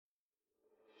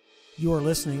You are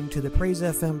listening to the Praise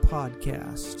FM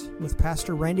podcast with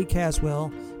Pastor Randy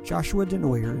Caswell, Joshua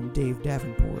Denoyer, and Dave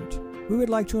Davenport. We would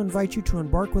like to invite you to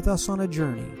embark with us on a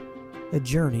journey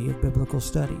of biblical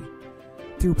study.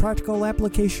 Through practical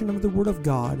application of the Word of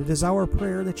God, it is our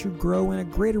prayer that you grow in a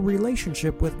greater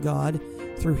relationship with God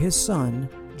through His Son,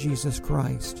 Jesus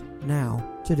Christ. Now,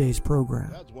 today's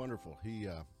program. That's wonderful. He,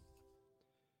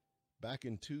 back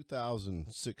in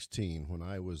 2016, when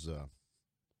I was,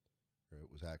 it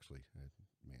was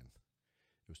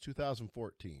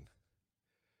 2014.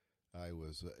 I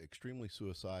was extremely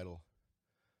suicidal.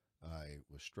 I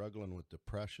was struggling with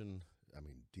depression.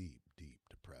 Deep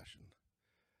depression.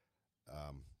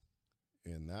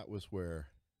 And that was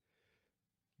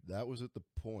at the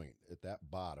point, at that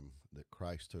bottom, that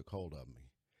Christ took hold of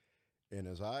me. And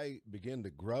as I began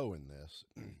to grow in this,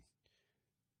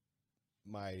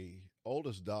 my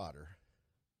oldest daughter,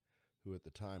 who at the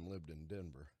time lived in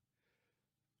Denver,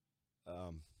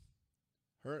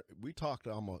 we talked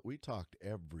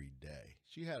every day.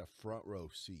 She had a front row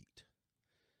seat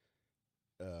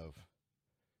of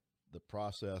the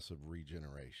process of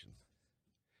regeneration.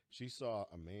 She saw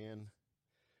a man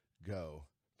go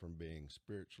from being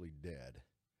spiritually dead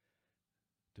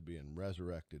to being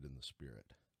resurrected in the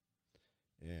spirit,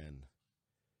 and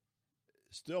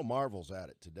still marvels at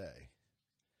it today.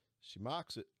 She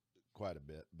mocks it quite a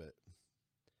bit, but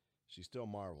she still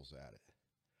marvels at it.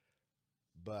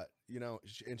 But,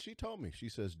 and she told me, she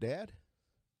says, "Dad,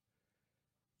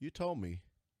 you told me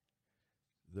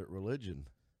that religion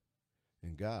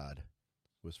and God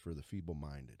was for the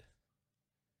feeble-minded."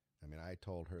 I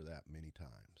told her that many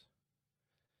times,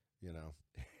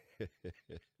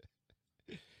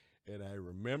 and I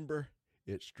remember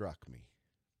it struck me.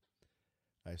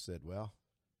 I said, well,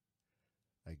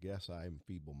 I guess I'm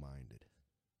feeble-minded,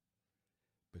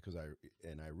 because I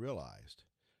realized,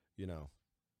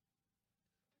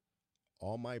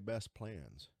 all my best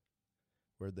plans,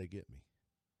 where'd they get me?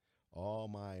 All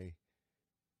my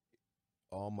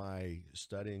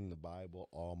studying the Bible,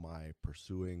 all my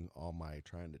pursuing, all my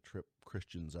trying to trip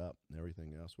Christians up and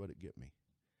everything else, what'd it get me?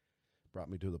 Brought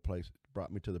me to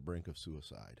the brink of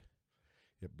suicide.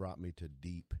 It brought me to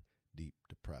deep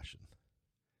depression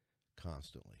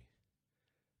constantly,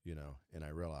 and I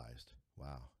realized,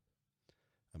 wow,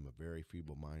 I'm a very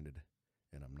feeble-minded,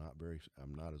 and I'm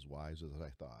not as wise as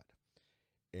I thought.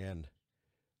 And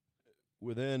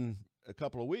within a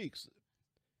couple of weeks,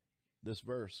 this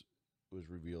verse was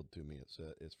revealed to me.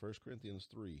 It's 1 Corinthians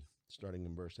 3, starting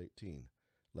in verse 18.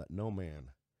 Let no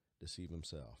man deceive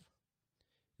himself.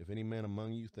 If any man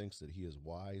among you thinks that he is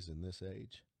wise in this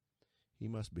age, he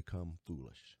must become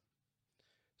foolish,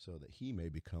 so that he may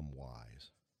become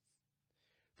wise.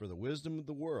 For the wisdom of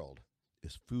the world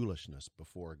is foolishness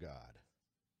before God.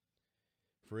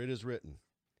 For it is written,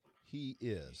 He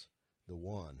is the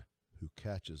one who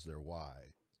catches the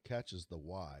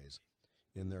wise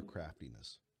in their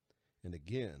craftiness. And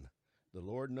again, the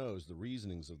Lord knows the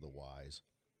reasonings of the wise,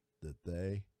 that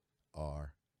they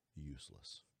are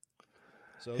useless.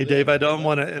 So hey, Dave, I don't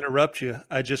want to interrupt you.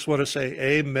 I just want to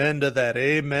say amen to that.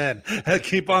 Amen.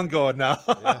 Keep on going now.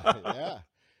 Yeah.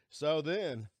 So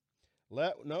then,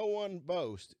 let no one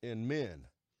boast in men,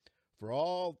 for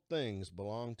all things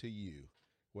belong to you,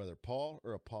 whether Paul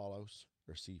or Apollos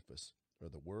or Cephas, or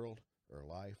the world or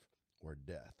life or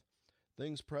death,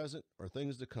 things present or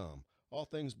things to come. All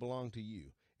things belong to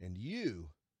you, and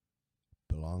you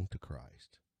belong to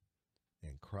Christ,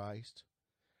 and Christ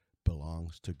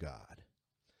belongs to God.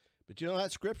 But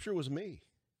that scripture was me.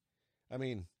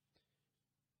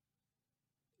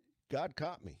 God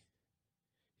caught me.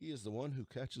 He is the one who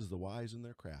catches the wise in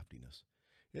their craftiness.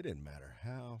 It didn't matter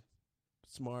how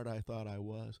smart I thought I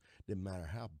was. Didn't matter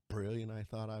how brilliant I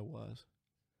thought I was.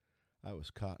 I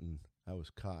was caught in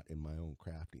my own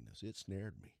craftiness. It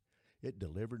snared me. It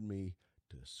delivered me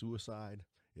to suicide.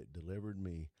 It delivered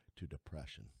me to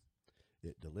depression.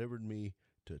 It delivered me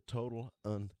to total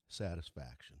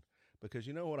unsatisfaction. Because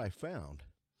what I found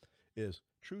is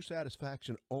true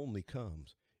satisfaction only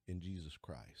comes in Jesus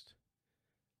Christ.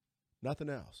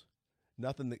 Nothing else.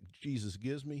 Nothing that Jesus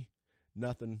gives me,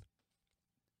 nothing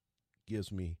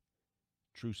gives me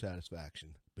true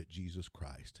satisfaction but Jesus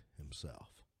Christ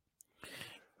Himself.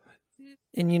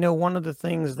 And one of the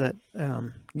things that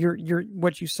you're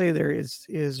what you say there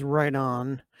is right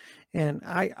on, and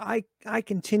I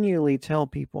continually tell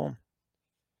people.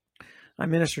 I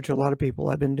minister to a lot of people.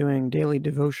 I've been doing daily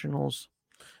devotionals,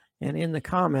 and in the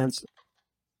comments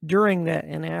during that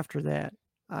and after that,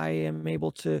 I am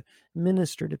able to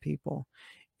minister to people,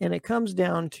 and it comes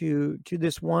down to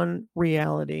this one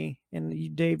reality.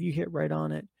 And Dave, you hit right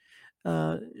on it.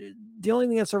 The only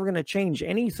thing that's ever going to change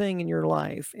anything in your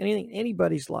life,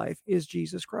 anybody's life, is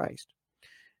Jesus Christ.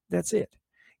 That's it.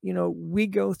 We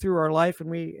go through our life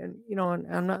and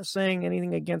I'm not saying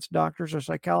anything against doctors or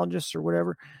psychologists or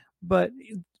whatever, but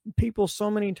people so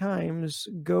many times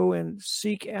go and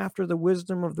seek after the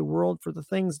wisdom of the world for the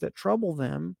things that trouble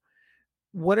them,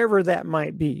 whatever that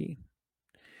might be.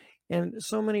 And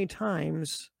so many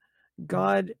times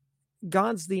God's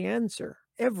the answer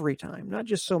every time, not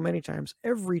just so many times,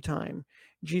 every time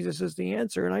Jesus is the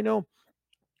answer. And I know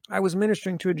I was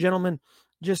ministering to a gentleman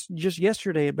just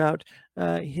yesterday about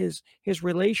his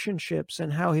relationships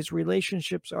and how his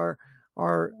relationships are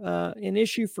an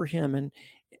issue for him.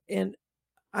 And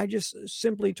I just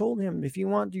simply told him, if you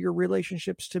want your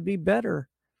relationships to be better,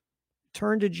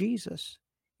 turn to Jesus.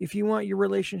 If you want your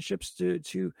relationships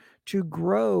to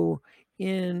grow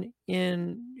in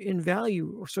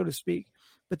value, or so to speak,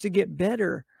 but to get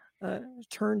better,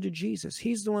 turn to Jesus.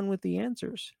 He's the one with the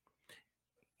answers.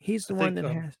 He's the one that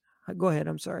has. Go ahead.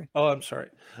 I'm sorry. Oh, I'm sorry.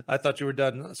 I thought you were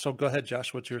done. So go ahead,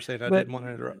 Josh. What you were saying. I didn't want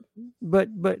to interrupt.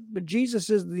 But Jesus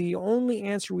is the only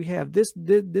answer we have.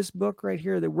 This book right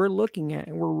here that we're looking at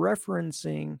and we're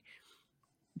referencing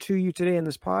to you today in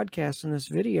this podcast, in this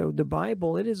video, the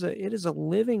Bible, it is a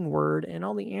living word, and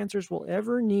all the answers we'll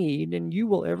ever need and you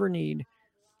will ever need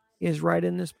is right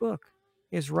in this book.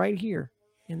 Is right here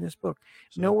in this book.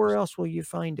 Nowhere else will you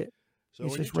find it. So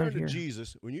when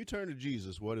you turn to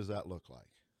Jesus, what does that look like?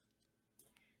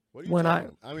 What do you tell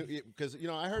him? I mean, because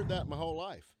I heard that my whole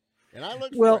life, and I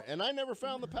looked for it, and I never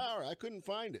found the power. I couldn't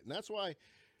find it, and that's why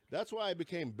I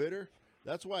became bitter.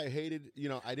 That's why I hated.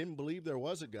 I didn't believe there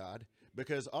was a God,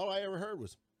 because all I ever heard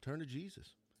was turn to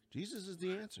Jesus. Jesus is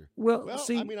the answer. Well,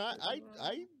 see, I mean,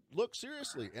 I looked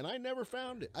seriously, and I never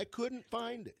found it. I couldn't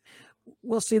find it.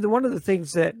 Well, see, one of the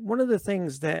things that and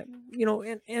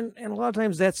a lot of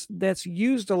times that's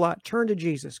used a lot. Turn to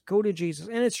Jesus, go to Jesus,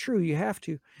 and it's true, you have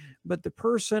to. But the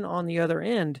person on the other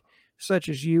end, such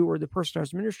as you or the person I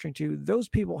was ministering to, those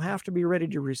people have to be ready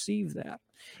to receive that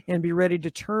and be ready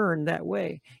to turn that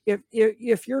way.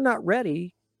 If you're not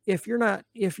ready, if you're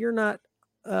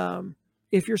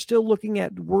still looking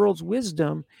at the world's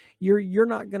wisdom, you're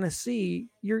not going to see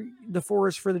the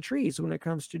forest for the trees when it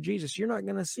comes to Jesus. You're not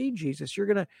going to see Jesus. You're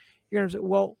going to say,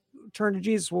 well, turn to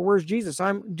Jesus. Well, where's Jesus?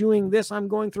 I'm doing this. I'm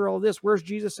going through all this. Where's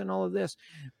Jesus in all of this?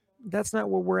 That's not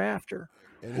what we're after.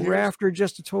 We're after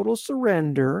just a total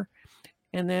surrender.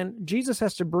 And then Jesus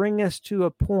has to bring us to a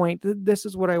point. This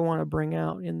is what I want to bring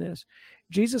out in this.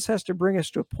 Jesus has to bring us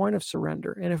to a point of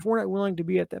surrender. And if we're not willing to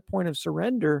be at that point of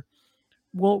surrender,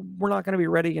 well, we're not going to be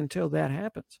ready until that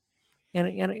happens.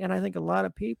 And I think a lot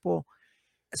of people,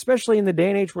 especially in the day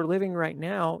and age we're living right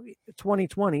now,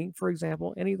 2020, for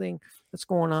example, anything that's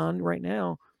going on right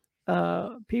now,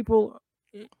 people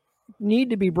need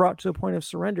to be brought to a point of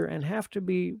surrender and have to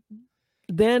be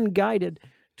then guided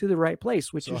to the right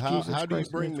place, which is Jesus Christ.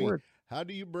 How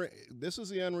do you bring, this is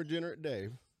the unregenerate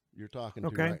Dave you're talking to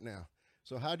right now.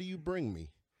 So how do you bring me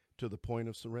to the point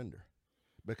of surrender?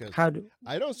 Because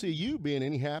I don't see you being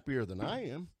any happier than I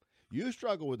am. You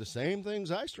struggle with the same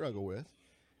things I struggle with.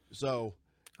 So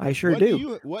I sure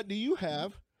do. What do you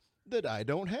have that I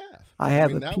don't have? I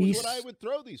have a that peace. Was what I would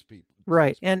throw these people.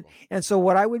 Right. And so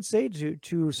what I would say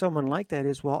to someone like that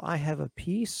is, well, I have a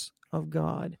peace of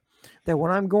God that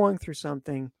when I'm going through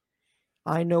something,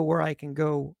 I know where I can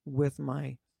go with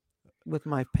my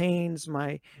pains,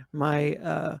 my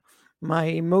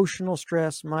emotional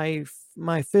stress, my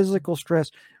physical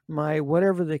stress, my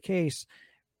whatever the case.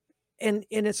 And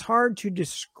it's hard to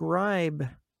describe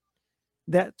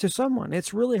that to someone.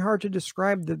 It's really hard to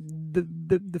describe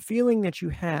the feeling that you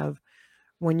have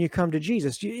when you come to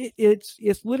Jesus.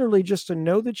 It's literally just to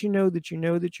know that you know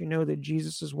that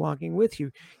Jesus is walking with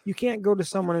you. You can't go to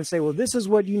someone and say, well, this is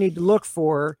what you need to look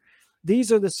for.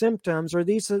 These are the symptoms, or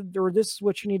this is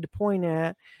what you need to point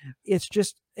at. It's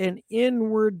just an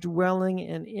inward dwelling,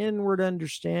 an inward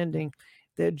understanding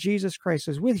that Jesus Christ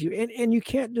is with you. And you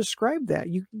can't describe that.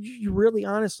 You really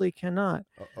honestly cannot.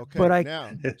 Okay. But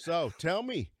now, so tell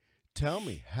me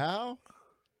how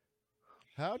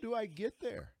do I get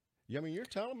there? I mean, you're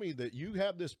telling me that you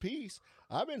have this peace.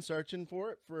 I've been searching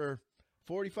for it for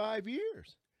 45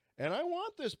 years. And I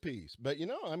want this peace. But,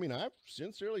 I've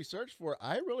sincerely searched for it.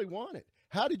 I really want it.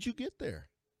 How did you get there?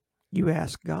 You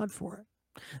ask God for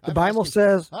it. The Bible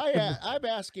says... I've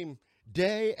asked him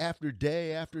day after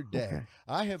day after day. Okay.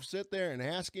 I have sit there and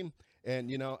asked him, and,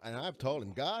 and I've told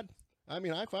him, God, I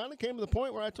finally came to the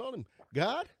point where I told him,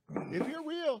 God, if you're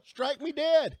real, strike me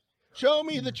dead. Show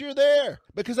me that you're there,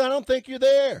 because I don't think you're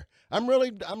there. I'm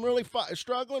really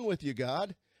struggling with you,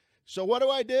 God. So what do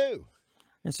I do?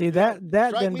 And see that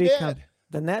Strike then me dead.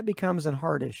 that becomes a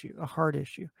heart issue.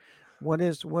 What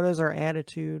is our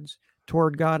attitudes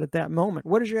toward God at that moment?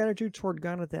 What is your attitude toward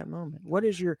God at that moment? What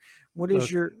is your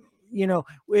Okay.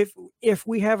 if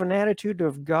we have an attitude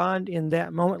of God in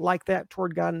that moment, like that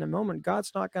toward God in the moment,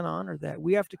 God's not going to honor that.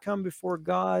 We have to come before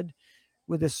God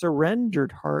with a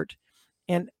surrendered heart,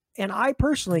 and I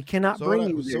personally cannot bring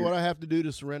you there. So what I have to do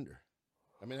to surrender?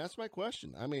 I mean, that's my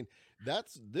question. I mean,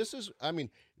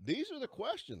 these are the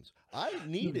questions I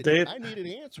needed. Dave, I needed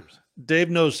answers. Dave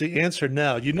knows the answer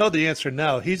now. You know the answer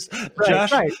now. He's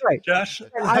Right. Josh, And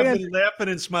I've been laughing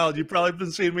and smiling. You've probably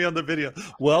been seeing me on the video.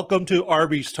 Welcome to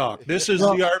Arby's Talk. This is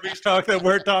the Arby's Talk that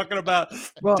we're talking about.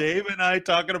 Dave and I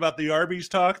talking about the Arby's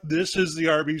Talk. This is the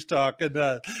Arby's Talk.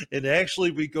 And actually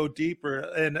we go deeper.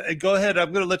 And go ahead.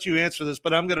 I'm going to let you answer this,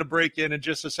 but I'm going to break in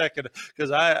just a second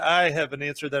because I have an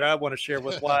answer that I want to share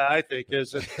with why I think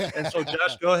is. And so,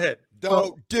 Josh, go ahead.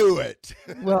 Don't do it.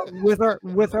 Well, with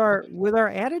our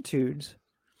attitudes,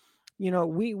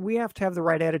 we have to have the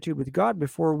right attitude with God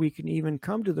before we can even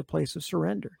come to the place of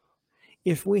surrender.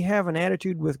 If we have an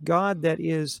attitude with God that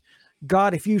is,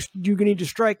 God, if you need to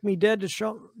strike me dead to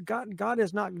show God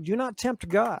is not, do not tempt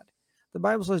God. The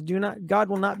Bible says, God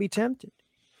will not be tempted.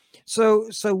 So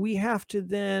we have to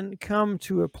then come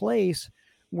to a place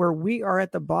where we are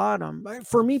at the bottom.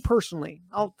 For me personally,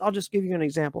 I'll just give you an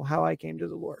example how I came to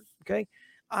the Lord. Okay.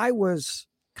 I was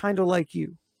kind of like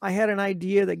you. I had an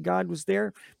idea that God was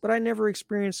there, but I never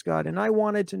experienced God. And I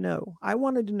wanted to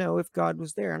know if God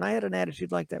was there. And I had an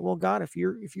attitude like that. Well, God, if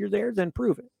you're there, then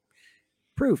prove it,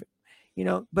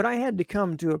 but I had to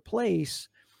come to a place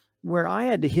where I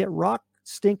had to hit rock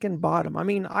stinking bottom. I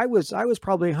mean, I was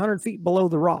probably 100 feet below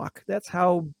the rock. That's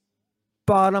how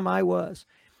bottom I was.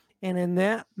 And in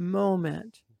that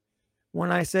moment,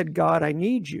 when I said, God, I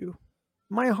need you,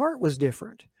 my heart was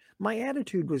different. My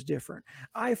attitude was different.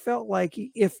 I felt like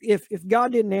if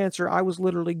God didn't answer, I was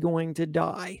literally going to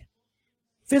die,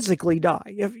 physically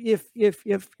die.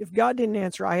 If God didn't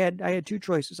answer, I had two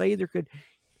choices.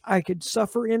 I could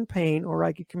suffer in pain or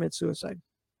I could commit suicide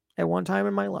at one time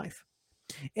in my life.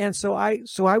 And so I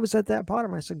was at that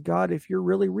bottom. I said, God, if you're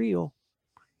really real,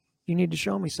 you need to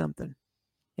show me something.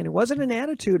 And it wasn't an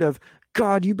attitude of,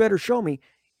 God, you better show me.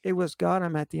 It was, God,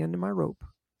 I'm at the end of my rope.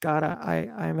 God,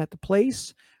 I'm at the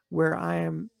place where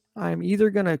I'm either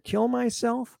going to kill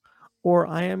myself or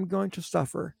I am going to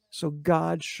suffer. So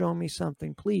God, show me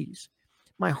something, please.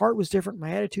 My heart was different.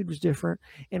 My attitude was different.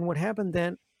 And what happened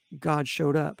then, God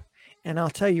showed up. And I'll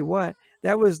tell you what,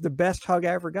 that was the best hug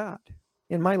I ever got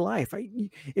in my life.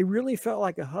 It really felt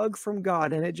like a hug from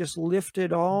God, and it just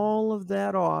lifted all of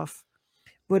that off.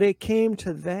 But it came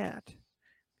to that.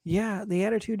 Yeah, the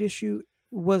attitude issue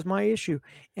was my issue.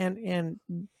 And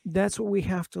that's what we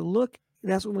have to look.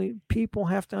 That's what people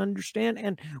have to understand.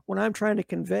 And what I'm trying to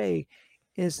convey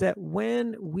is that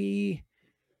when we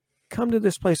come to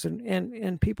this place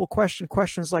and people question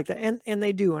questions like that, and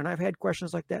they do, and I've had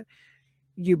questions like that,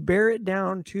 you bear it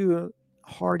down to a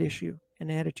heart issue,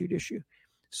 an attitude issue.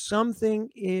 Something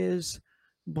is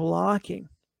blocking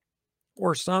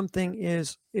or something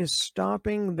is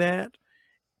stopping that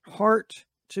heart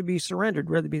to be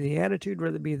surrendered, whether it be the attitude,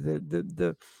 whether it be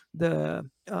the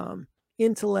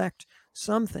intellect,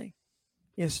 something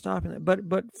is stopping it.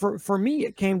 But for me,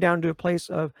 it came down to a place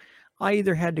of I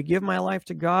either had to give my life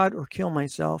to God or kill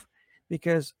myself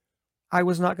because I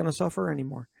was not going to suffer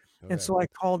anymore. Okay. And so I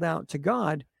called out to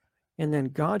God, and then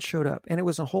God showed up, and it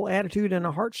was a whole attitude and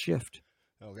a heart shift.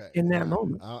 Okay. In that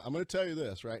moment. I'm going to tell you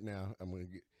this right now.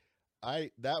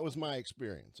 That was my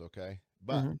experience. Okay.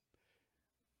 But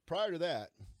prior to that,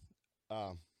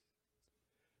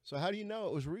 so how do you know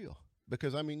it was real?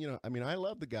 Because I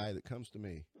love the guy that comes to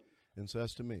me and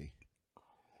says to me,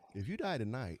 if you die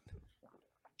tonight,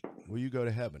 will you go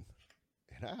to heaven?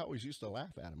 And I always used to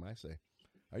laugh at him. I say,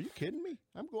 are you kidding me?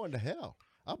 I'm going to hell.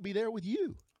 I'll be there with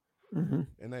you. And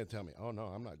they'd tell me, oh no,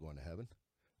 I'm not going to heaven.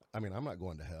 I'm not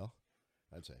going to hell.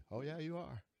 I'd say, oh yeah, you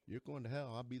are. You're going to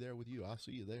hell. I'll be there with you. I'll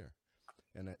see you there.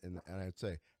 And I'd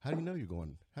say, how do you know you're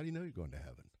going to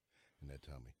heaven? And they'd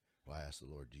tell me, well, I asked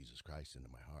the Lord Jesus Christ into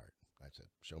my heart. I said,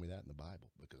 show me that in the Bible,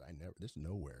 because there's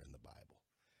nowhere in the Bible.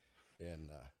 And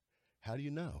how do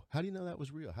you know? How do you know that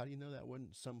was real? How do you know that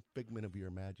wasn't some figment of your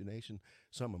imagination,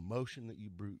 some emotion that you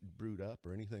brewed up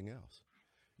or anything else?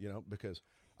 Because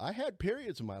I had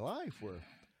periods in my life where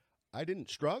I didn't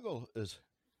struggle as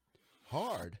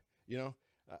hard.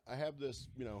 I have this,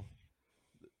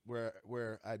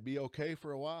 where I'd be okay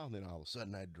for a while, and then all of a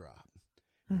sudden I'd drop.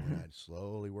 And I'd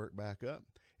slowly work back up.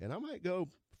 And I might go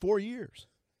 4 years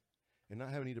and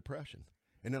not have any depression.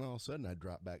 And then all of a sudden I'd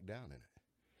drop back down in it.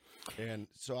 And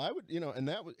so I would, and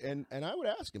that was, and I would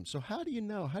ask him, so how do you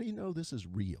know? How do you know this is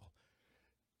real?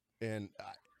 And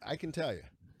I can tell you,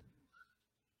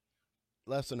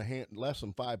 less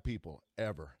than 5 people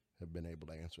ever have been able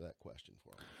to answer that question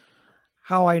for me.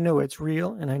 How I know it's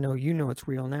real, and I know you know it's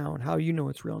real now, and how you know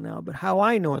it's real now, but how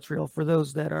I know it's real for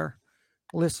those that are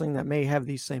listening that may have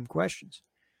these same questions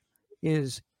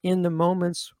is in the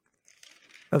moments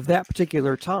of that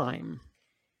particular time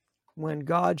when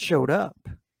God showed up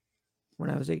when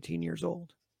I was 18 years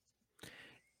old.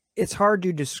 It's hard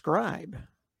to describe.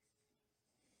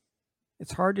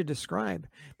 It's hard to describe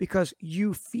because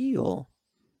you feel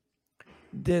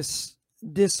this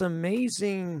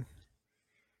amazing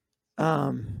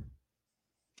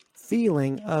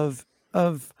feeling of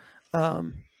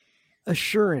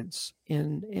assurance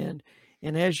and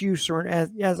as you surrender,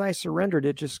 as I surrendered,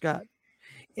 it just got,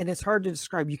 and it's hard to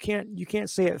describe. You can't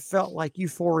say it felt like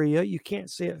euphoria. You can't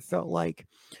say it felt like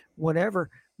whatever,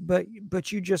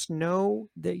 but you just know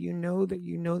that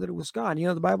it was God.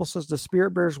 The Bible says the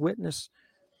Spirit bears witness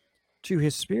to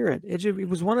His Spirit. It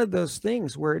was one of those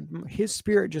things where His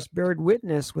Spirit just bared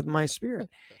witness with my spirit,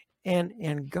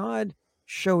 and God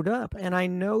showed up. And I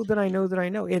know that I know that I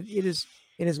know it is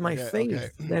my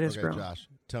faith that has grown. Josh,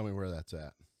 tell me where that's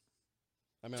at.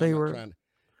 I mean, tell you where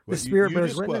the Spirit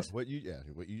bears witness. What you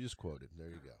just quoted. There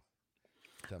you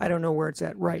go. I don't know where it's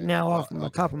at right now off the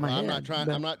top of my head.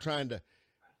 I'm not trying to.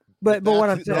 But what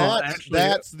I'm saying,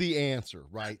 that's the answer,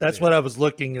 right? That's there. what I was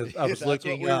looking at. I was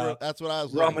looking. That's what I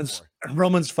was looking for.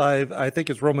 Romans 5. I think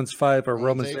it's Romans 5 or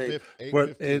Romans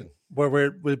 8,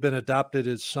 where we've been adopted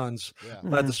as sons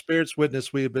by the Spirit's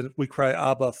witness. We cry,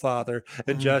 Abba, Father.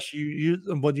 And Josh, you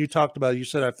when you talked about it, you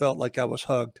said I felt like I was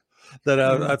hugged. That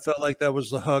I felt like that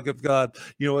was the hug of God.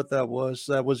 You know what that was?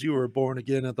 That was you were born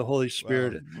again of the Holy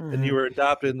Spirit, and you were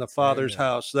adopted in the Father's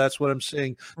house. That's what I'm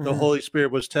saying. The Holy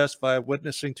Spirit was testifying,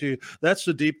 witnessing to you. That's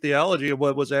the deep theology of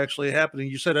what was actually happening.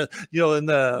 You said, in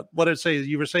the what did it say?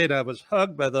 You were saying I was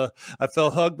hugged I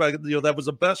felt hugged by, that was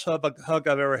the best hug I've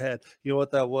ever had. You know what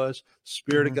that was?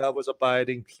 Spirit of God was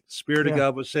abiding. Spirit of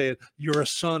God was saying, you're a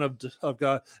son of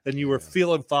God, and you were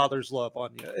feeling Father's love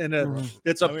on you. And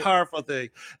it's a powerful thing.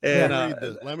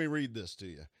 And let me read this to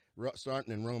you,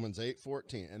 starting in Romans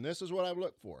 8:14. And this is what I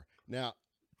look for. Now,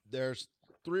 there's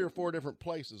 3 or 4 different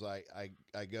places I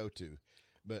go to,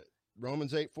 but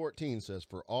Romans 8:14 says,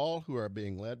 "For all who are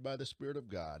being led by the Spirit of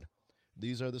God,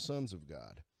 these are the sons of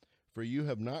God. For you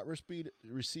have not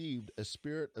received a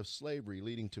spirit of slavery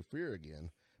leading to fear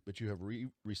again, but you have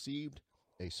received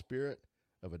a spirit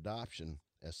of adoption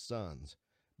as sons,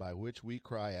 by which we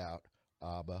cry out,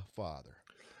 Abba, Father."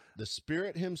 The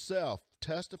Spirit Himself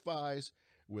testifies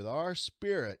with our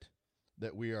spirit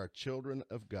that we are children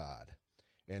of God,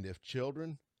 and if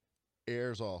children,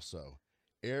 heirs also,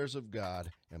 heirs of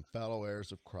God and fellow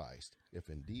heirs of Christ, if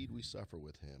indeed we suffer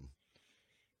with Him.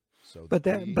 So, but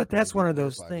that's one of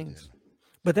those things.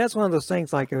 But that's one of those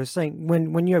things, like I was saying,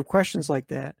 when you have questions like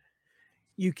that,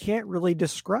 you can't really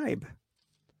describe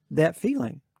that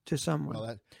feeling to someone.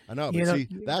 Well, I know, but see,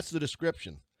 that's the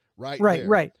description, right?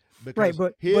 Right. Because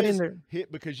but in there,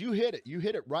 because you hit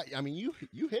it right. I mean, you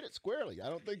hit it squarely. I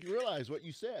don't think you realize what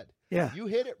you said. Yeah, you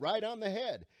hit it right on the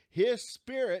head. His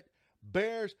Spirit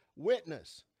bears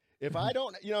witness. If I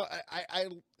don't,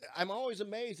 I'm always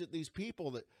amazed at these people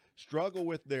that struggle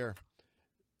with their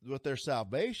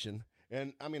salvation.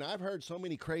 And I mean, I've heard so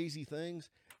many crazy things,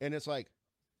 and it's like,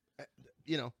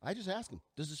 I just ask them,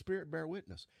 does the Spirit bear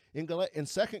witness? In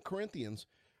 2 Corinthians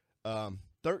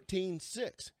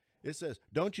 13:6. It says,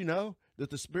 "Don't you know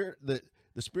that the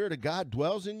Spirit of God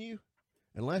dwells in you,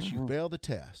 unless you fail the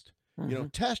test?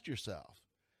 Test yourself.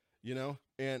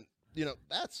 And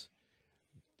that's.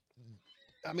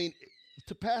 I mean,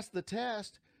 to pass the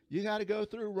test, you got to go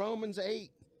through Romans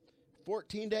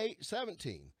 8:14 to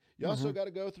 8:17. You also got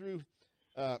to go through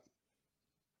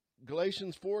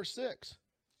Galatians 4:6,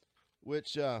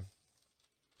 which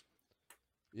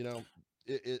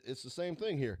it's the same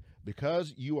thing here.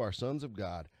 Because you are sons of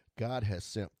God, God has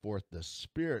sent forth the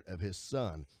Spirit of His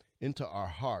Son into our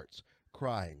hearts,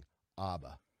 crying,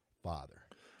 Abba, Father.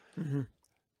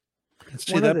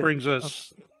 See, that brings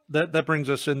us that brings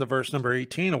us into verse number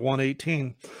 18 of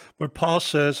 1:18, where Paul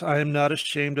says, "I am not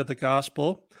ashamed of the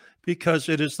gospel, because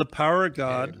it is the power of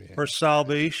God for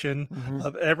salvation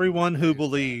of everyone who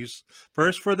believes,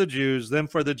 first for the Jews, then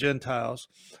for the Gentiles.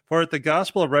 For the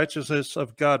gospel of righteousness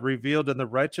of God revealed in the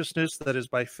righteousness that is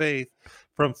by faith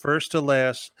from first to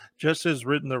last, just as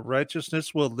written, the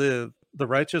righteous will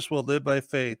live by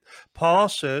faith." Paul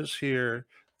says here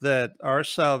that our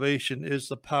salvation is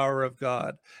the power of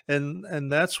God.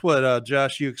 And that's what,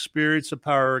 Josh, you experienced the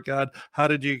power of God. How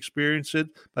did you experience it?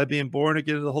 By being born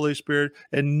again of the Holy Spirit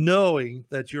and knowing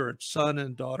that you're a son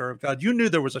and daughter of God. You knew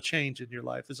there was a change in your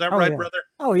life. Is that right, yeah. brother?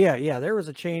 Oh, yeah, yeah. There was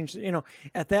a change.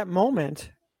 At that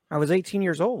moment, I was 18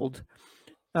 years old.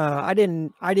 I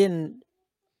didn't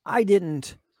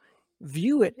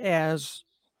view it as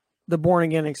the born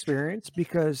again experience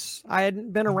because I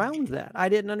hadn't been around that. I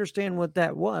didn't understand what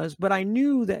that was, but I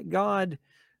knew that God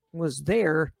was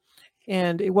there.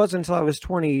 And it wasn't until I was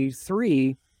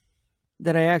 23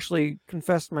 that I actually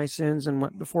confessed my sins and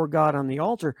went before God on the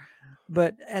altar.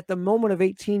 But at the moment of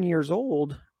 18 years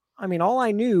old, I mean, all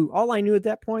I knew at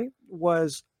that point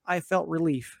was I felt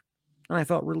relief and I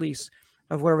felt release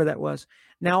of whatever that was.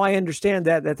 Now I understand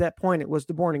that at that point it was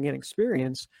the born again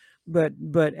experience, but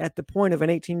at the point of an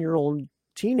 18-year-old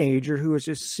teenager who was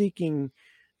just seeking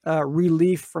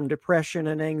relief from depression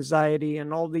and anxiety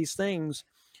and all these things,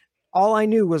 all I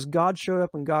knew was God showed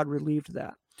up and God relieved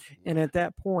that. And at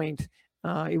that point,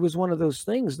 it was one of those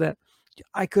things that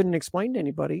I couldn't explain to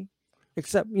anybody,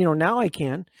 except now I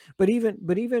can. But even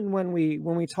when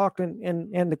we talked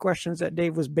and the questions that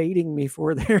Dave was baiting me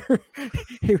for there,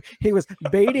 he was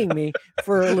baiting me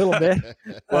for a little bit.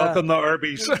 Welcome to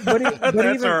Arby's.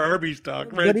 That's our Arby's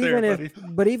talk right there, buddy.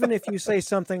 But even if you say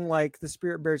something like the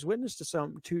Spirit bears witness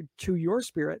to your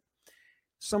spirit,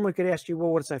 someone could ask you,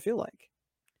 well, what does that feel like?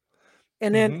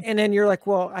 And then you're like,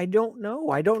 well, I don't know.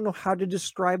 I don't know how to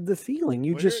describe the feeling.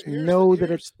 You just know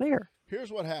that it's there. Here's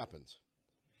what happens.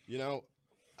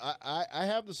 I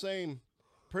have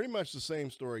pretty much the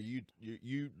same story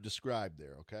you described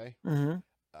there. Okay. Mm-hmm.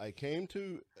 I came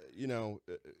to,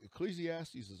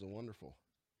 Ecclesiastes is a wonderful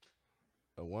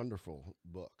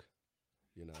book,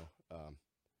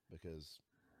 because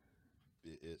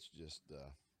it's just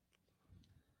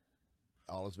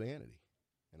all is vanity,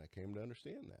 and I came to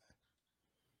understand that.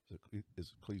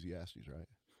 Is Ecclesiastes right?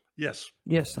 Yes.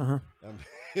 Yes. Uh-huh.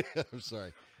 I'm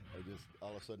sorry. I just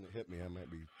all of a sudden it hit me. I might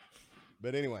be,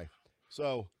 but anyway.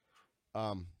 So,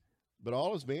 but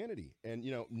all is vanity, and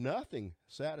nothing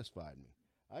satisfied me.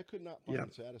 I could not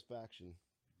find satisfaction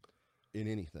in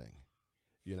anything.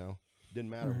 Didn't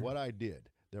matter what I did.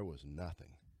 There was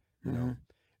nothing. And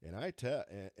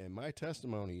my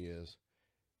testimony is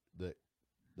that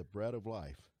the bread of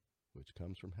life, which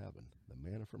comes from heaven, the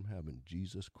manna from heaven,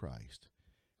 Jesus Christ,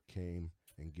 came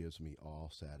and gives me all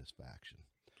satisfaction.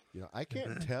 I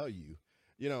can't tell you,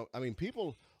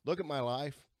 people look at my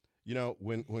life,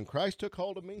 when Christ took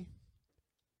hold of me,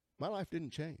 my life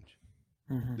didn't change.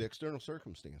 Mm-hmm. The external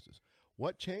circumstances.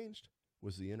 What changed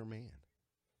was the inner man.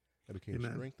 I became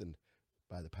strengthened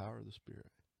by the power of the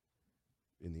Spirit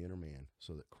in the inner man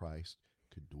so that Christ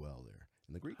could dwell there.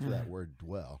 And the Greek for that word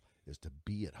dwell is to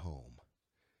be at home.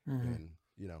 Mm-hmm. And,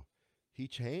 he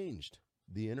changed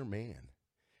the inner man.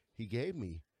 He gave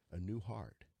me a new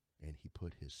heart, and he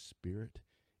put his Spirit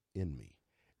in me.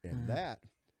 And that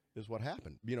is what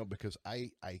happened, because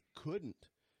I couldn't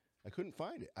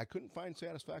find it. I couldn't find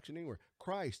satisfaction anywhere.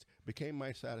 Christ became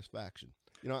my satisfaction.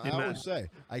 I always say,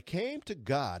 I came to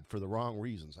God for the wrong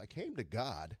reasons. I came to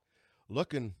God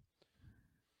looking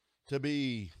to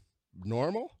be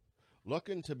normal,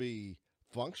 looking to be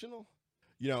functional.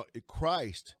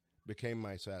 Christ became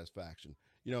my satisfaction.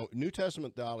 New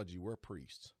Testament theology, we're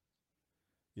priests.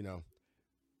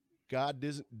 God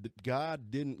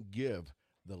didn't give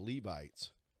the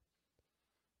Levites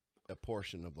a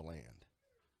portion of the land.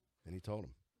 And he told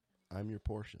them, I'm your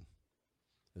portion.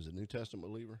 As a New Testament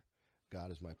believer, God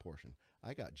is my portion.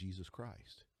 I got Jesus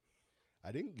Christ.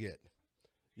 I didn't get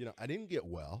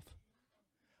wealth.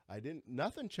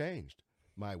 Nothing changed.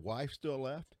 My wife still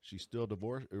left. She still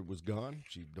divorced, or was gone.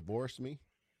 She divorced me,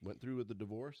 went through with the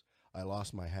divorce. I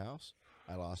lost my house.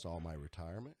 I lost all my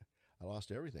retirement. I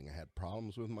lost everything. I had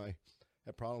problems with my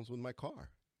car.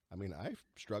 I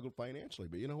struggled financially,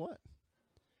 but you know what?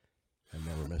 I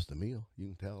never missed a meal. You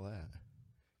can tell that.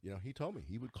 He told me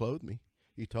he would clothe me.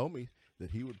 He told me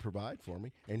that he would provide for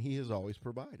me, and he has always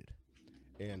provided.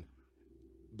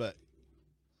 But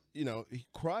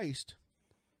Christ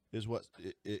is what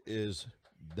is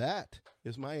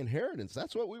my inheritance.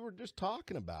 That's what we were just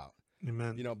talking about.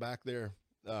 Amen. Back there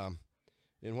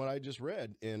in what I just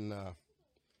read in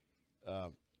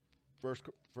first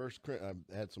I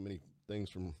had so many things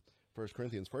from 1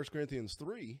 Corinthians. 1 Corinthians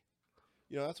 3,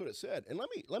 that's what it said. And let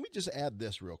me just add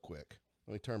this real quick.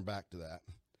 Let me turn back to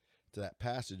that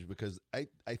passage, because I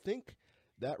think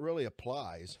that really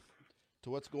applies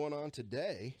to what's going on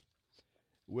today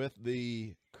with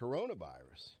the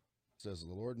coronavirus. It says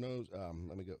the Lord knows.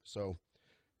 Let me go. So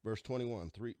verse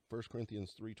 21, 1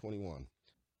 Corinthians 3:21.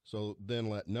 So then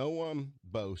let no one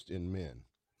boast in men,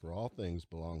 for all things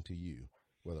belong to you,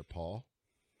 whether Paul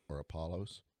or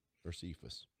Apollos or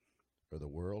Cephas, or the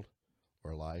world,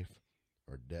 or life,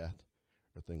 or death,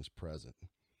 or things present,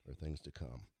 or things to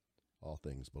come. All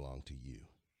things belong to you,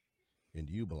 and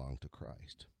you belong to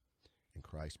Christ, and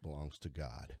Christ belongs to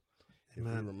God.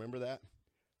 Amen. If we remember that,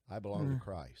 I belong to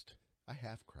Christ. I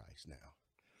have Christ now.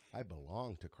 I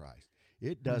belong to Christ.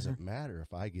 It doesn't matter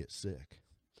if I get sick.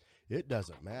 It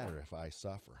doesn't matter if I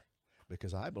suffer,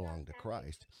 because I belong to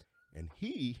Christ, and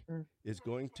he is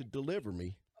going to deliver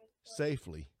me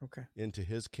safely into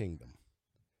his kingdom.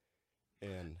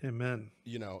 And Amen.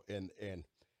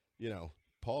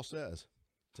 Paul says,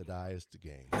 to die is to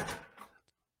gain.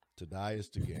 To die is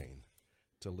to gain.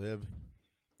 To live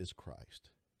is Christ.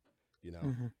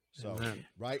 So Amen.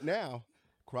 right now,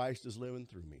 Christ is living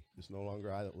through me. It's no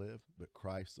longer I that live, but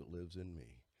Christ that lives in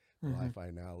me. The life I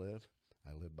now live,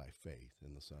 I live by faith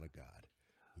in the Son of God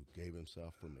who gave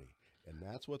himself for me. And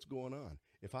that's what's going on.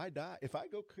 If I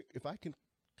can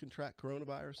contract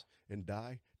coronavirus and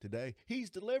die today,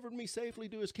 he's delivered me safely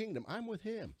to his kingdom. I'm with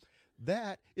him.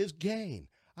 That is gain.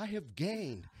 I have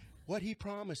gained what he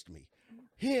promised me.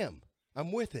 Him.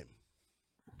 I'm with him.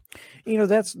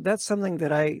 That's something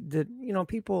that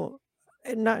people,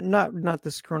 and not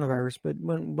this coronavirus, but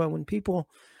when people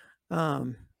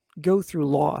go through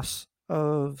loss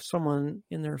of someone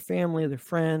in their family, their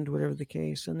friend, whatever the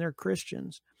case, and they're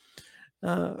Christians,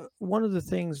 one of the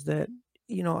things that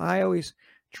I always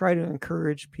try to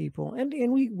encourage people,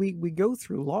 and we go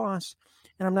through loss,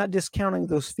 and I'm not discounting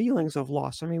those feelings of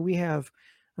loss.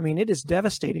 It is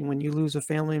devastating when you lose a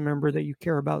family member that you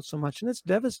care about so much, and it's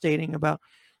devastating about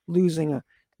losing a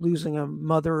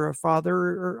mother or a father.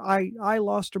 Or I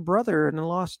lost a brother, and I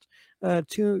lost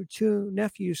two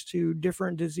nephews to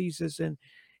different diseases, and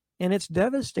it's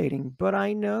devastating. But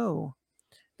I know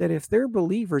that if they're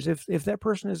believers, if that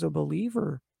person is a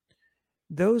believer,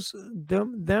 them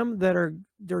that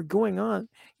they're going on,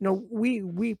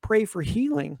 we pray for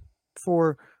healing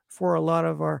for a lot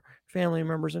of our family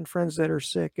members and friends that are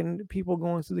sick, and people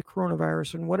going through the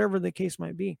coronavirus, and whatever the case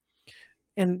might be.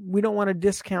 And we don't want to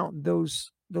discount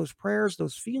those prayers,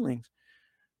 those feelings,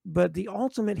 but the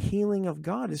ultimate healing of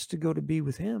God is to go to be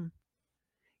with him.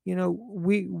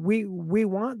 We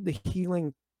want the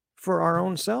healing for our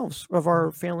own selves, of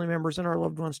our family members and our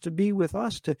loved ones, to be with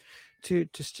us, to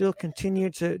still continue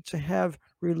to have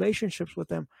relationships with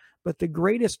them. But the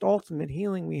greatest ultimate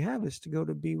healing we have is to go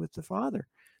to be with the Father,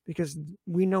 because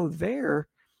we know there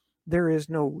is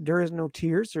no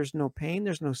tears, there's no pain,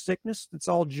 there's no sickness. It's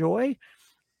all joy.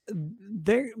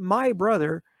 My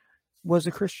brother was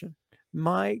a Christian.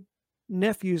 My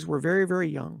nephews were very, very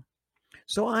young.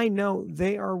 So I know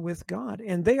they are with God,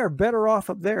 and they are better off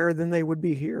up there than they would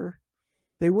be here.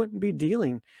 They wouldn't be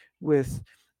dealing with,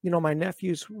 my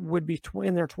nephews would be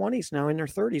in their 20s now, in their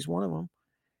 30s, one of them.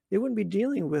 They wouldn't be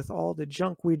dealing with all the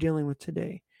junk we're dealing with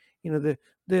today. The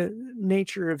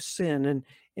nature of sin,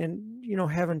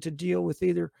 and having to deal with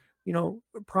either,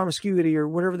 promiscuity or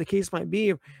whatever the case might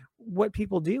be. What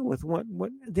people deal with, what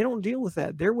they don't deal with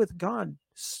that. They're with God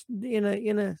in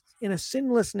a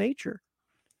sinless nature,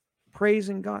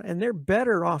 praising God, and they're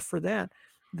better off for that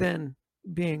than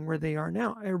being where they are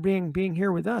now, or being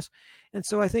here with us. And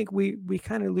so I think we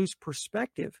kind of lose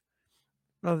perspective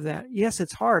of that. Yes,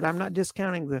 it's hard. I'm not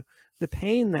discounting the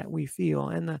pain that we feel,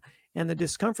 and the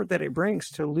discomfort that it brings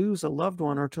to lose a loved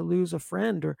one, or to lose a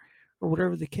friend, or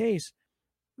whatever the case.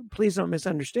 Please don't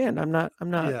misunderstand. I'm not.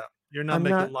 Yeah, you're not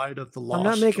making light of the loss. I'm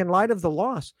not making light of the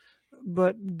loss,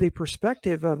 but the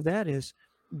perspective of that is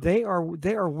they are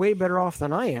way better off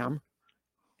than I am,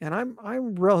 and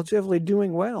I'm relatively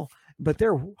doing well, but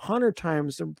they're 100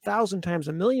 times, 1,000 times,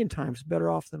 1,000,000 times better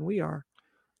off than we are.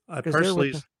 I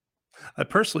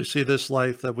personally see this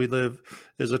life that we live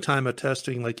as a time of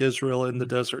testing, like Israel in the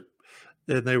desert.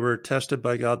 And they were tested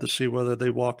by God to see whether they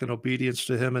walk in obedience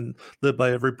to him and live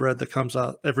by every word that comes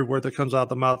out of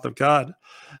the mouth of God.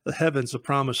 The heaven's a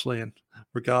promised land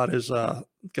where God is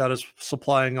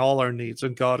supplying all our needs,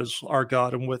 and God is our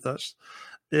God and with us.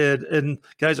 And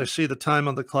guys, I see the time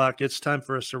on the clock. It's time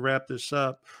for us to wrap this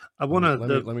up. I want to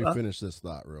let me finish this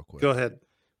thought real quick. Go ahead.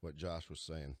 What Josh was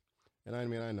saying, and I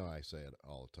know I say it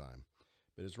all the time,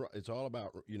 but it's all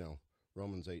about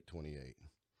Romans 8:28.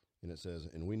 And it says,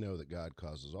 and we know that God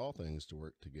causes all things to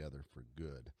work together for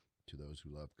good to those who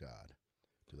love God,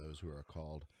 to those who are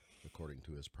called according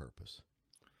to his purpose.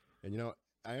 And,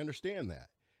 I understand that.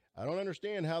 I don't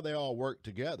understand how they all work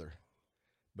together,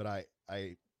 but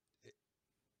I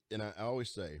always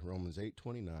say Romans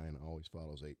 8:29 always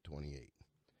follows 8:28.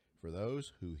 For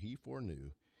those who he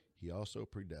foreknew, he also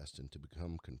predestined to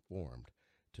become conformed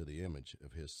to the image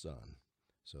of his Son,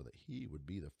 so that he would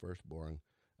be the firstborn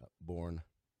born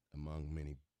among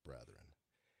many brethren.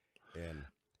 And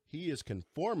he is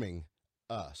conforming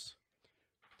us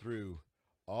through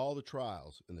all the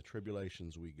trials and the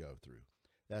tribulations we go through.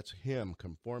 That's him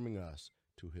conforming us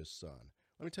to his Son.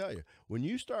 Let me tell you, when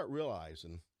you start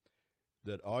realizing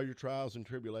that all your trials and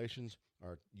tribulations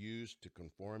are used to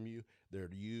conform you, they're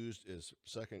used as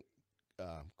 2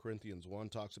 Corinthians 1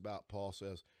 talks about. Paul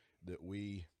says that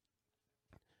we,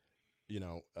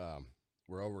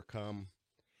 we're overcome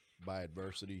by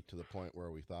adversity to the point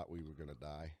where we thought we were going to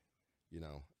die,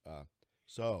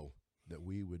 so that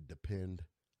we would depend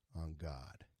on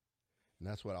God. And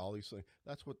that's what all these things,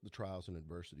 that's what the trials and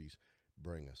adversities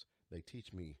bring us. They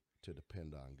teach me to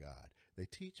depend on God. They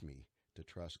teach me to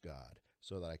trust God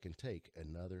so that I can take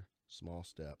another small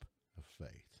step of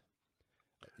faith.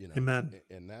 Amen.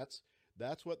 And that's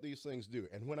what these things do.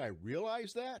 And when I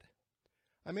realize that,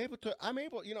 I'm able,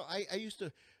 I used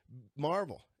to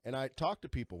marvel, and I talked to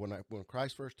people when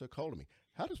Christ first took hold of me.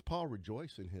 How does Paul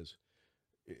rejoice in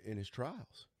his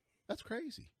trials? That's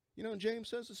crazy. And James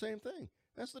says the same thing.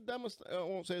 That's the dumbest, I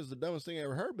won't say it's the dumbest thing I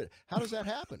ever heard, but how does that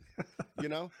happen?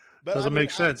 But doesn't make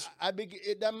sense.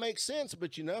 It doesn't make sense,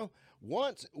 but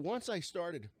once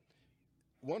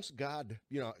God,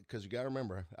 because you got to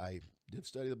remember, I did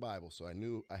study the Bible, so I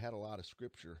knew I had a lot of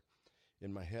scripture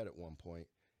in my head at one point,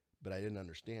 but I didn't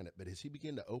understand it. But as he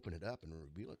began to open it up and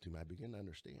reveal it to me, I began to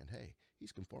understand, hey,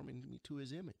 he's conforming me to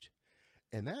his image.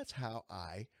 And that's how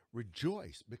I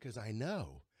rejoice, because I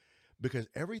know. Because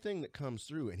everything that comes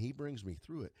through and he brings me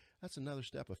through it, that's another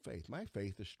step of faith. My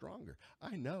faith is stronger.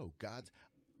 I know God's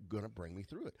going to bring me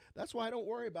through it. That's why I don't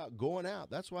worry about going out.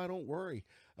 That's why I don't worry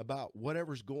about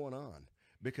whatever's going on,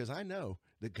 because I know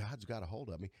that God's got a hold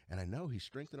of me, and I know he's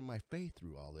strengthening my faith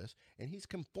through all this, and he's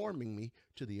conforming me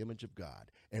to the image of God.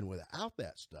 And without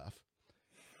that stuff,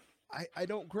 I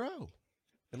don't grow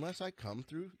unless I come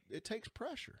through. It takes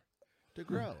pressure to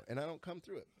grow, and I don't come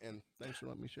through it. And thanks for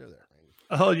letting me share that, Randy.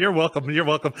 Oh, you're welcome. You're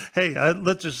welcome. Hey,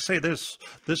 let's just say this.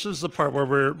 This is the part where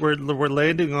we're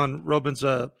landing on Romans,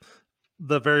 the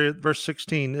very verse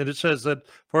 16, and it says that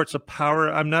for it's a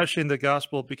power. I'm not ashamed of the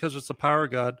gospel, because it's the power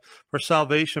of God for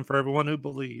salvation for everyone who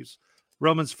believes.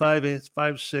 Romans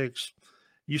 5:6.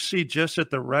 You see, just at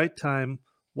the right time,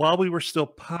 while we were still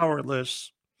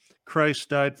powerless, Christ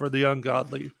died for the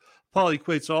ungodly. Paul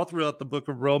equates all throughout the book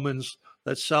of Romans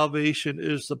that salvation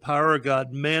is the power of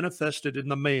God manifested in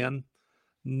the man,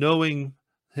 knowing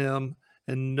him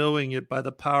and knowing it by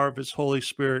the power of his Holy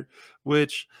Spirit,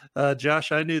 which,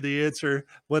 Josh, I knew the answer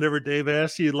whenever Dave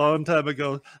asked you a long time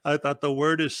ago. I thought the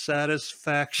word is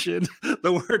satisfaction.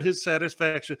 The word is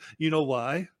satisfaction. You know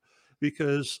why?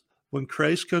 Because when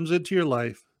Christ comes into your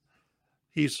life,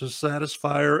 he's the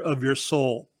satisfier of your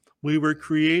soul. We were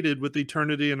created with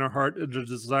eternity in our heart and a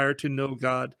desire to know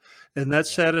God. And that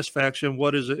satisfaction,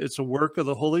 what is it? It's a work of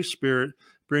the Holy Spirit,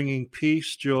 bringing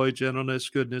peace, joy, gentleness,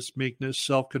 goodness, meekness,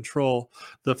 self-control,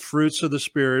 the fruits of the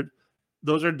Spirit.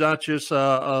 Those are not just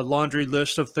a laundry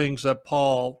list of things that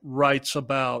Paul writes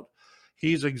about.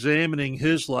 He's examining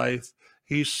his life.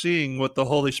 He's seeing what the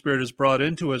Holy Spirit has brought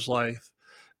into his life,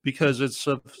 because it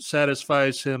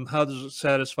satisfies him. How does it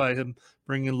satisfy him?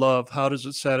 Bringing love. How does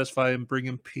it satisfy him?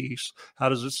 Bringing peace. How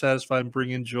does it satisfy him?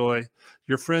 Bringing joy.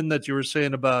 Your friend that you were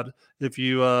saying about, if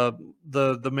you,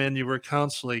 the man you were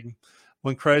counseling,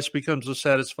 when Christ becomes the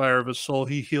satisfier of his soul,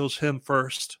 he heals him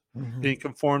first. Mm-hmm. He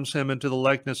conforms him into the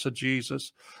likeness of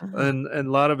Jesus. Mm-hmm. And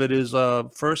a lot of it is,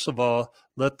 first of all,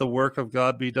 let the work of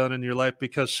God be done in your life,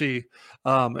 because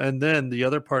and then the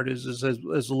other part is as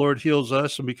the Lord heals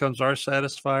us and becomes our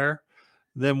satisfier,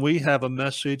 then we have a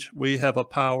message, we have a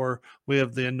power, we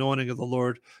have the anointing of the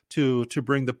Lord to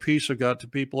bring the peace of God to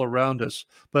people around us.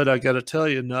 But I got to tell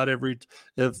you, not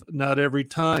every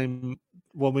time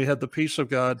when we have the peace of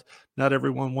God, not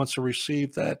everyone wants to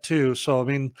receive that too. So, I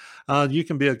mean, you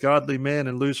can be a godly man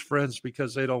and lose friends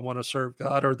because they don't want to serve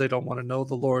God or they don't want to know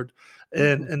the Lord,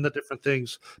 and the different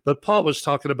things. But Paul was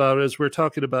talking about, as we're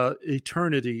talking about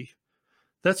eternity,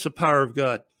 that's the power of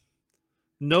God.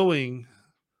 Knowing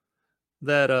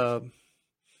that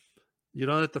you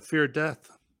don't have to fear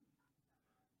death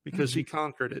because he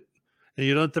conquered it. And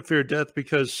you don't have to fear death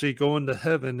because, going to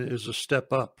heaven is a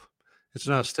step up. It's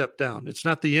not a step down. It's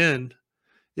not the end.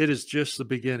 It is just the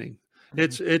beginning.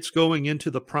 It's going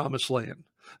into the promised land.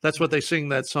 That's what they sing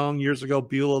that song years ago,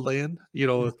 Beulah Land.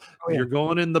 You're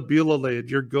going in the Beulah Land.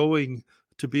 You're going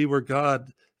to be where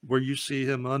you see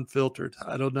him unfiltered.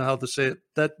 I don't know how to say it.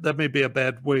 That may be a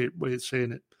bad way of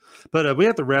saying it. But we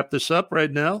have to wrap this up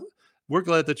right now. we're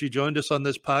glad that you joined us on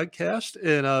this podcast.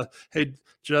 And hey,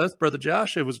 Brother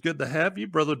Josh, it was good to have you.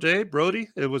 Brother Dave, Brody,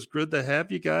 it was good to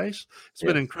have you guys. It's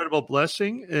been an incredible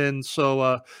blessing. And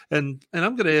so, and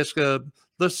I'm going to ask,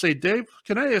 let's say, Dave,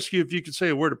 can I ask you if you could say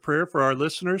a word of prayer for our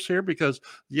listeners here? Because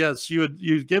yes,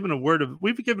 you've given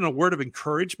we've given a word of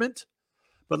encouragement,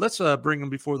 but let's bring them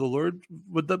before the Lord.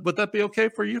 Would that be okay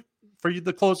for you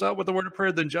to close out with a word of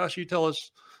prayer? Then Josh, you tell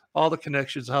us all the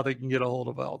connections, how they can get a hold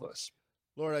of all this.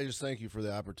 Lord, I just thank you for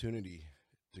the opportunity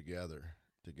to gather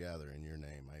in your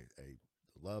name. I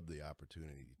love the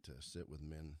opportunity to sit with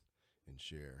men and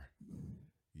share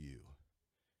you,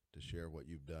 to share what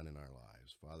you've done in our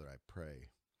lives. Father, I pray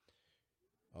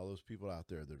all those people out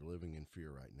there that are living in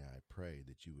fear right now, I pray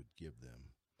that you would give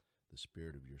them the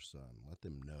spirit of your Son. Let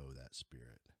them know that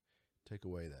spirit. Take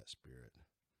away that spirit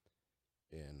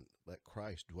and let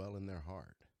Christ dwell in their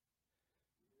heart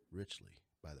richly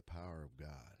by the power of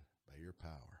God, by your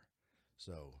power,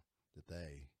 so that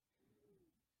they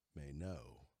may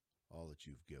know all that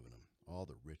you've given them, all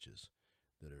the riches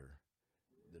that are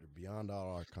beyond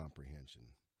all our comprehension.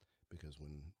 Because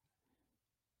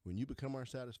when you become our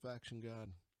satisfaction,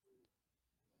 God,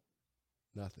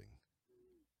 nothing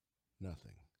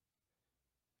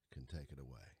can take it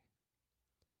away.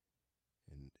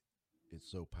 And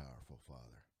it's so powerful,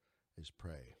 Father. I just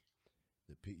pray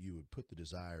that you would put the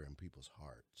desire in people's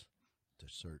hearts to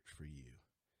search for you,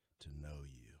 to know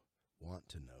you, want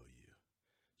to know you,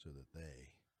 so that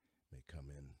they may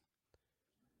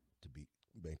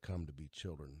come to be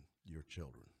children, your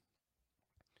children.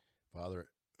 Father,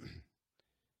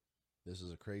 this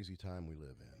is a crazy time we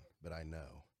live in, but I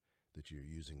know that you're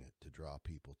using it to draw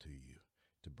people to you,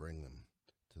 to bring them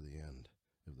to the end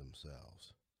of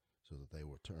themselves, so that they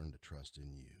will turn to trust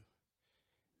in you.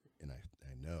 And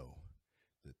I know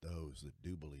that those that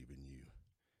do believe in you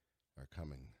are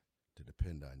coming to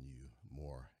depend on you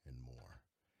more and more,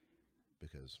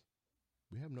 because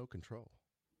we have no control.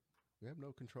 We have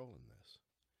no control in this.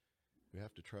 We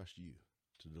have to trust you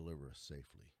to deliver us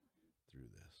safely through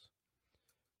this.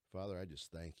 Father, I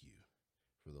just thank you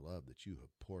for the love that you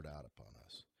have poured out upon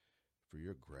us, for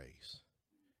your grace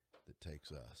that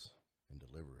takes us and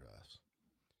delivers us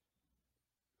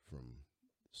from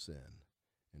sin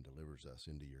and delivers us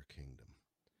into your kingdom.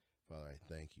 Father, I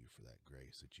thank you for that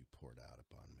grace that you poured out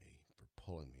upon me, for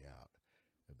pulling me out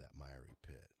of that miry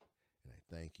pit. And I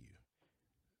thank you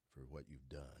for what you've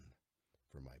done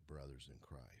for my brothers in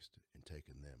Christ and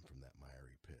taken them from that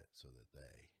miry pit so that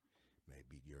they may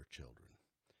be your children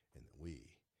and that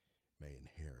we may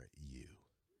inherit you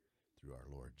through our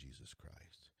Lord Jesus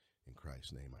Christ. In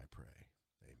Christ's name I pray.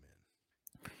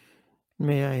 Amen.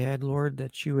 May I add, Lord,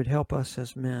 that you would help us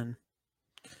as men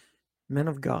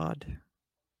of God,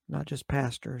 not just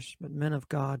pastors, but men of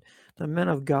God, the men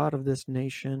of God of this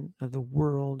nation, of the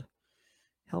world.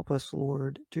 Help us,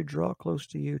 Lord, to draw close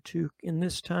to you, in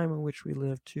this time in which we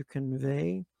live, to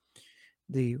convey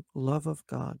the love of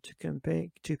God, to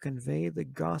convey the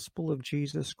gospel of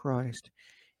Jesus Christ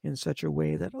in such a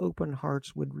way that open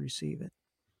hearts would receive it.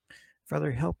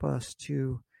 Father, help us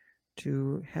to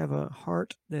have a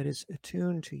heart that is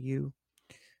attuned to you,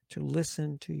 to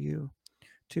listen to you,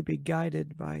 to be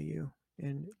guided by you,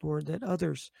 and Lord, that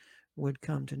others would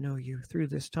come to know you through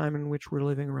this time in which we're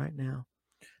living right now.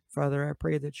 Father, I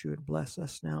pray that you would bless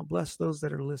us now. Bless those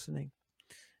that are listening.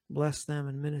 Bless them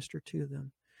and minister to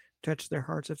them. Touch their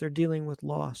hearts if they're dealing with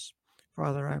loss.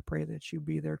 Father, I pray that you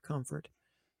be their comfort.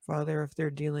 Father, if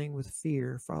they're dealing with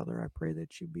fear, Father, I pray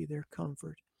that you be their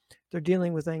comfort. If they're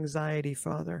dealing with anxiety,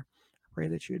 Father, I pray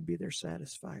that you would be their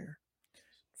satisfier.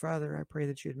 Father, I pray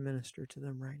that you'd minister to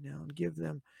them right now and give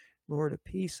them, Lord, a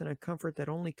peace and a comfort that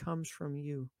only comes from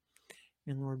you.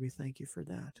 And Lord, we thank you for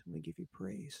that. And we give you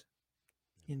praise.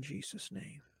 In Jesus'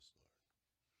 name.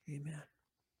 Amen.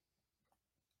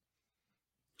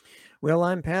 Well,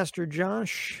 I'm Pastor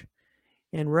Josh,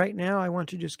 and right now I want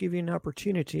to just give you an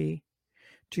opportunity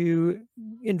to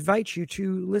invite you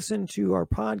to listen to our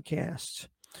podcast.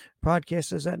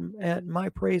 Podcast is at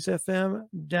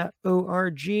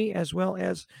mypraisefm.org, as well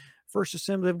as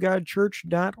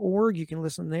firstassemblyofgodchurch.org. You can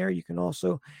listen there. You can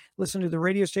also listen to the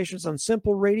radio stations on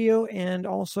Simple Radio and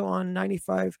also on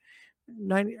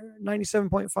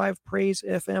 97.5 Praise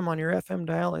FM on your FM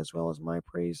dial, as well as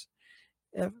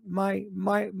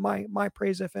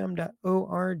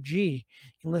mypraisefm.org. You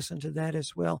can listen to that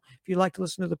as well. If you'd like to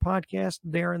listen to the podcast,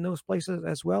 they're in those places,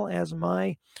 as well as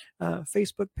my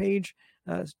Facebook page,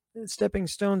 Stepping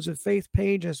Stones of Faith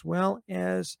page, as well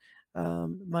as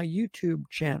my YouTube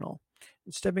channel.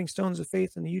 Stepping Stones of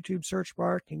Faith in the YouTube search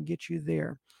bar can get you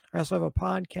there. I also have a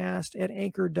podcast at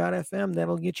anchor.fm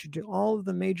that'll get you to all of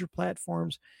the major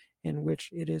platforms in which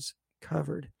it is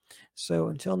covered. So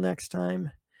until next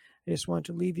time, I just want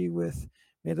to leave you with,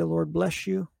 may the Lord bless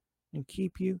you and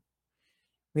keep you.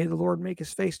 May the Lord make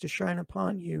his face to shine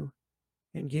upon you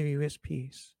and give you his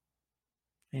peace.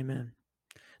 Amen.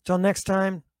 Until next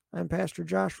time, I'm Pastor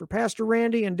Josh for Pastor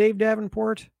Randy and Dave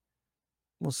Davenport.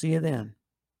 We'll see you then.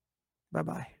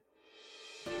 Bye-bye.